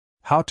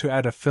How to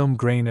add a film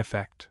grain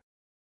effect.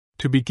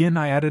 To begin,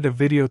 I added a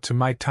video to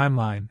my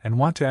timeline and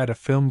want to add a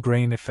film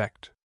grain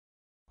effect.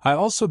 I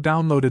also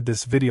downloaded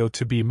this video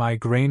to be my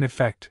grain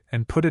effect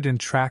and put it in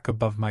track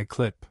above my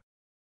clip.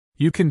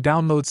 You can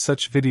download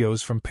such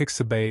videos from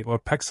Pixabay or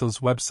Pexel's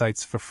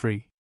websites for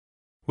free.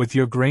 With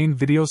your grain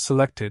video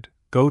selected,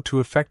 go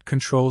to Effect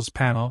Controls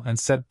panel and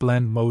set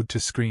Blend Mode to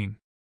Screen.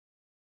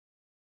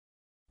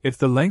 If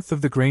the length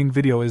of the grain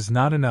video is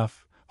not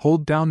enough,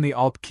 hold down the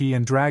Alt key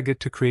and drag it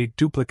to create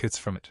duplicates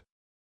from it.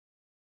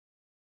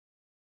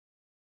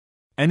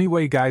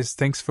 Anyway guys,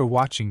 thanks for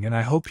watching and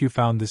I hope you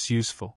found this useful.